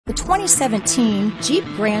The 2017 Jeep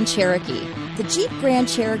Grand Cherokee. The Jeep Grand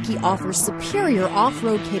Cherokee offers superior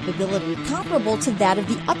off-road capability comparable to that of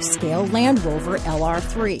the upscale Land Rover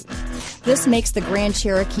LR3. This makes the Grand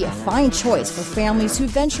Cherokee a fine choice for families who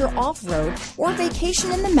venture off-road or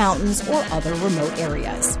vacation in the mountains or other remote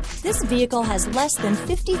areas. This vehicle has less than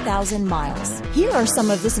 50,000 miles. Here are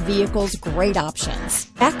some of this vehicle's great options: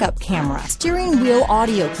 backup camera, steering wheel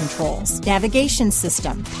audio controls, navigation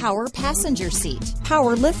system, power passenger seat,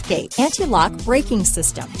 power liftgate, anti-lock braking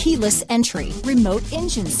system, keyless entry, remote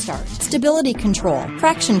engine start, stability control,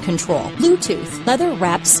 traction control, Bluetooth,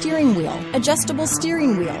 leather-wrapped steering wheel, adjustable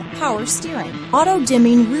steering wheel, power steering,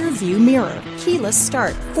 auto-dimming rear-view mirror, keyless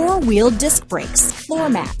start, four-wheel disc brakes, floor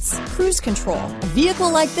mats, cruise control. A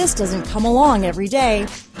vehicle like this doesn't come along every day.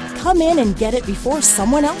 Come in and get it before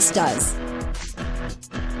someone else does.